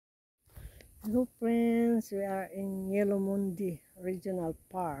Hello friends, we are in Yellomundee Regional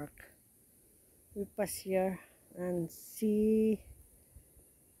Park. We pass here and see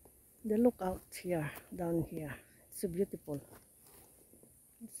the lookout here, down here. It's so beautiful.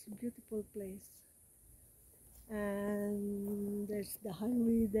 It's a beautiful place. And there's the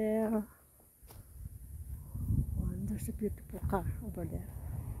highway there. And there's a beautiful car over there.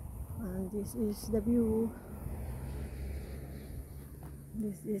 And this is the view.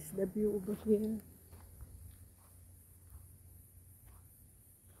 This is the view over here.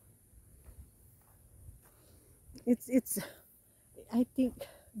 It's I think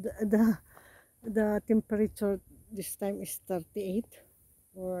the temperature this time is 38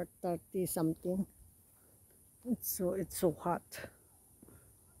 or 30 something. It's so hot.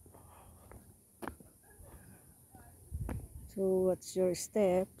 So what's your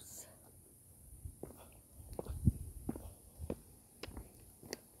steps?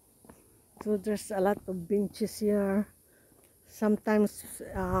 So there's a lot of benches here. Sometimes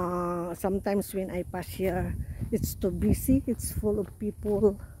when I pass here, it's too busy. It's full of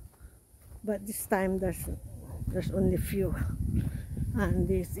people. But this time there's only few. And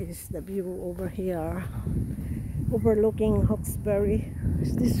this is the view over here, overlooking Hawkesbury.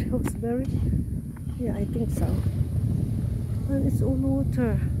 Is this Hawkesbury? Yeah, I think so. And it's all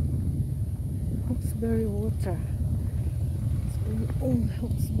water. Hawkesbury water. It's all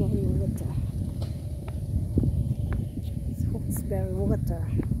Hawkesbury water. It's Hawkesbury water.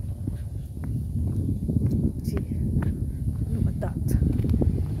 See, look at that.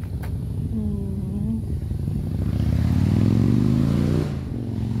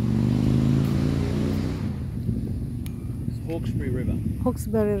 Hawkesbury River.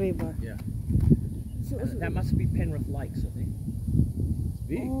 Hawkesbury River. Yeah. So, that must be Penrith Lakes, I think. It's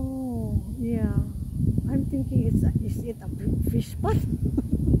big. Oh, yeah. I'm thinking is it a fish pond?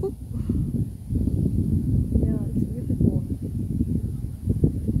 Yeah, it's beautiful.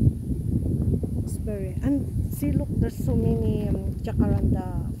 Hawkesbury. And see, look, there's so many jacaranda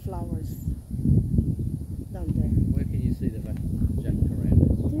flowers down there. Where can you see the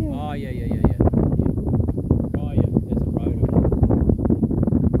jacarandas? Yeah. Oh, yeah. Oh, yeah, there's a road.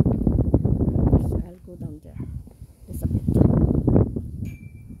 I'll go down there. Just a bit.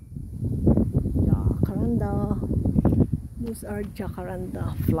 Jacaranda. Those are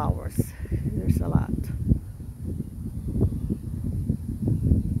jacaranda flowers. There's a lot.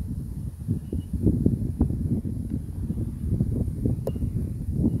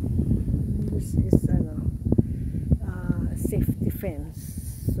 This is a safety fence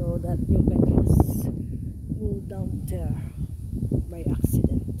so that you can just go down there by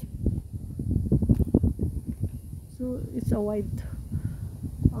accident. So it's a wide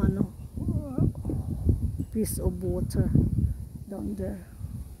piece of water down there.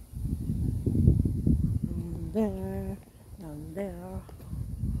 Down there.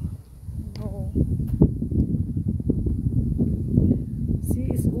 Oh. See,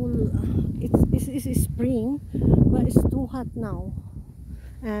 it's all it's spring, but it's too hot now,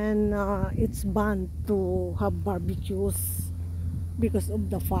 and it's banned to have barbecues because of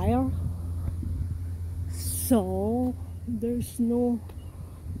the fire. So there's no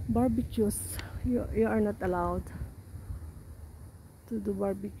barbecues. You are not allowed to do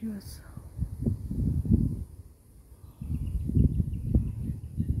barbecues.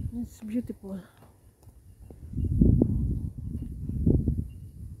 It's beautiful.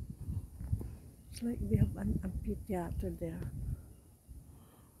 It's like they have an amphitheater there.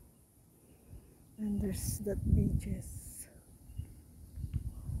 And there's that beaches.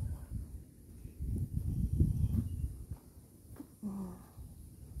 Oh,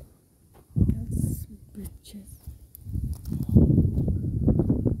 that's beaches.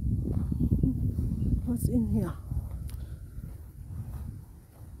 What's in here?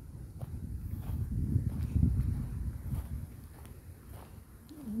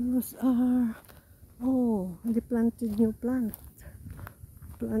 Those are, oh, they planted new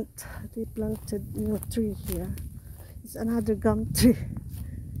they planted new tree here. It's another gum tree.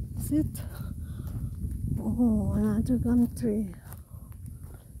 Is it? Oh, another gum tree.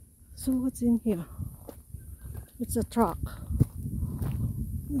 So what's in here? It's a truck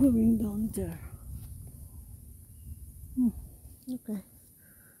going down there. Okay.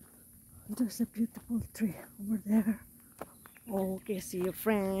 There's a beautiful tree over there. Okay, see you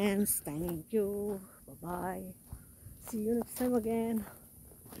friends. Thank you. Bye-bye. See you next time again.